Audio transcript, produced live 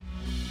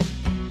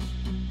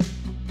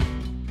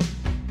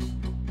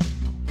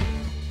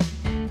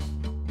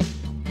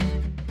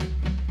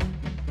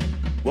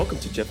Welcome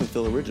to Jeff and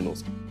Phil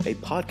Originals, a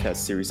podcast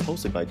series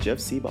hosted by Jeff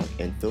Seabach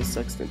and Phil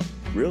Sexton,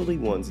 Realty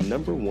One's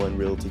 #1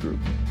 realty group.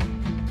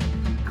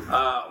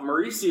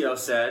 Mauricio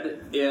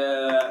said,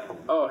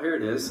 here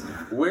it is.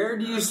 Where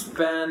do you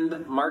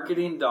spend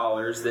marketing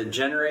dollars that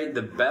generate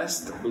the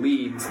best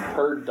leads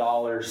per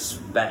dollar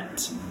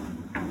spent?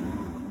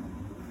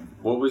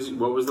 What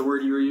was the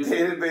word you were using?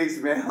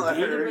 Database mailer.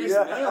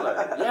 Database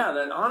mailer. Yeah,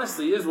 that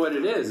honestly is what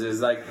it is. Is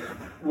like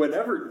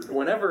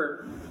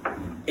whenever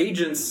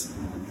agents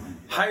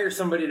hire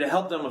somebody to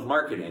help them with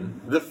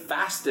marketing, the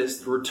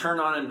fastest return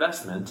on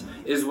investment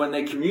is when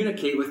they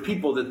communicate with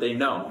people that they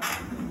know.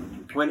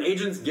 When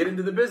agents get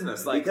into the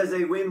business, because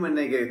they win when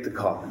they get the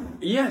call.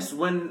 Yes,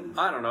 whenever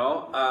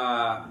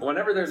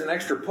there's an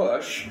extra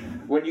push,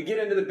 when you get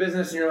into the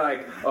business and you're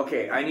like,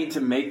 okay, I need to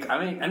make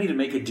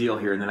a deal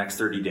here in the next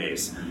 30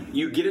 days.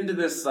 You get into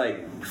this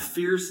like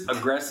fierce,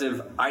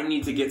 aggressive, I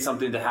need to get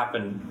something to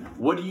happen.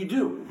 What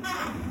do?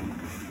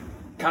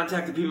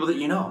 Contact the people that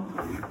you know,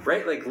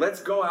 right? Like,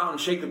 let's go out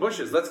and shake the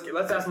bushes.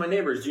 Let's ask my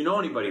neighbors, do you know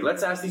anybody?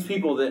 Let's ask these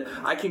people that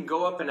I can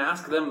go up and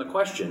ask them the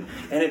question.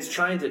 And it's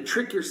trying to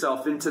trick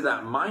yourself into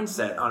that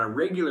mindset on a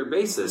regular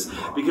basis,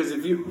 because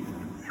if you...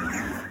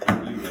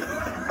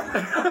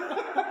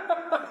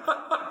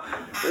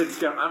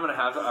 I'm gonna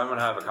have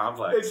a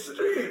complex. It's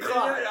 3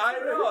 o'clock. I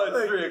know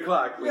it's 3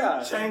 o'clock.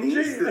 Yeah,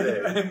 Chinese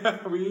today.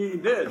 We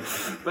did,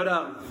 but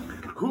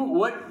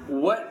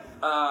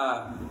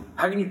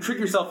how can you trick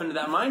yourself into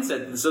that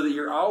mindset so that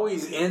you're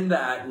always in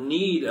that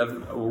need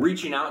of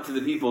reaching out to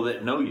the people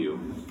that know you?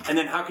 And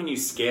then how can you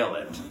scale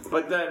it?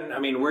 But then,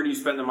 where do you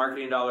spend the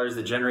marketing dollars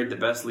that generate the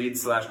best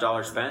leads /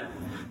 dollar spent?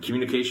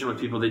 Communication with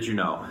people that you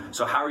know.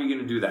 So how are you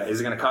going to do that?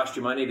 Is it going to cost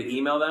you money to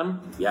email them?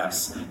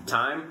 Yes.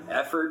 Time,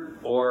 effort,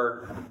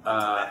 or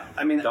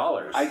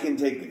dollars? I can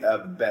take a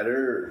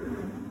better,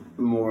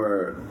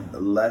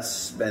 less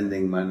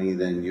spending money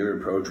than your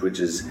approach, which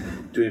is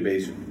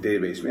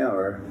database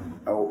mailer.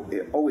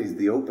 Always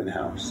the open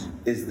house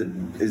is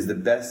the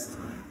best,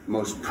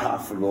 most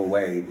profitable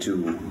way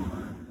to.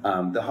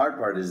 The hard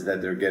part is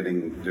that they're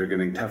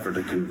getting tougher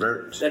to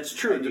convert. That's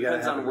true. It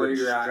depends on where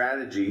you're at.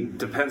 Strategy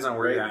depends on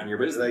where you're at in your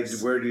business.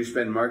 Like, where do you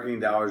spend marketing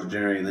dollars to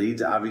generate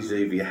leads?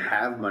 Obviously, if you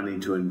have money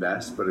to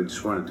invest, but I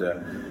just wanted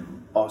to.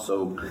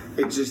 Also,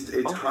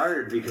 it's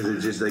hard because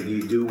it's just like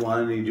you do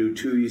one, you do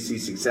two, you see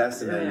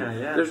success, and then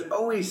there's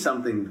always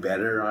something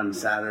better on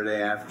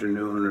Saturday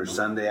afternoon or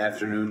Sunday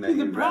afternoon.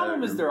 The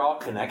problem is they're all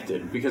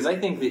connected, because I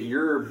think that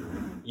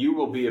you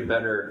will be a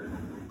better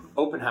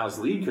open house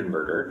lead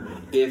converter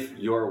if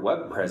your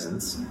web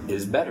presence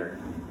is better.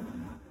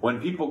 When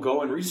people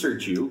go and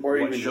research you, or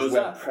what even shows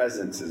web up?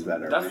 Presence is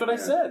better. That's what I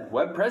said.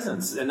 Web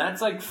presence, and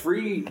that's like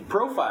free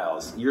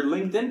profiles. Your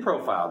LinkedIn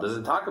profile, does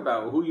it talk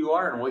about who you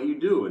are and what you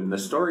do, and the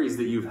stories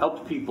that you've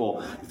helped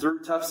people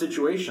through tough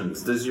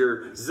situations? Does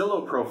your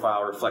Zillow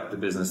profile reflect the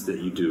business that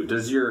you do?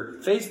 Does your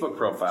Facebook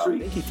profile?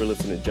 Thank you for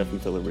listening to Jeff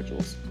and Phil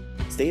Originals.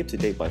 Stay up to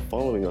date by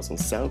following us on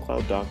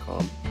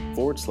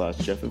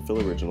SoundCloud.com/Jeff and Phil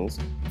Originals,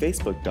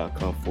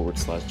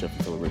 Facebook.com/Jeff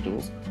and Phil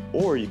Originals,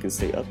 or you can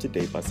stay up to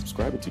date by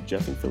subscribing to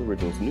Jeff and Phil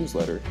Originals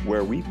newsletter,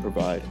 where we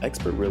provide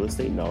expert real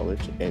estate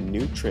knowledge and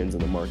new trends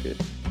in the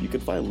market. You can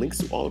find links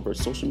to all of our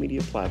social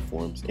media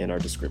platforms in our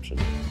description.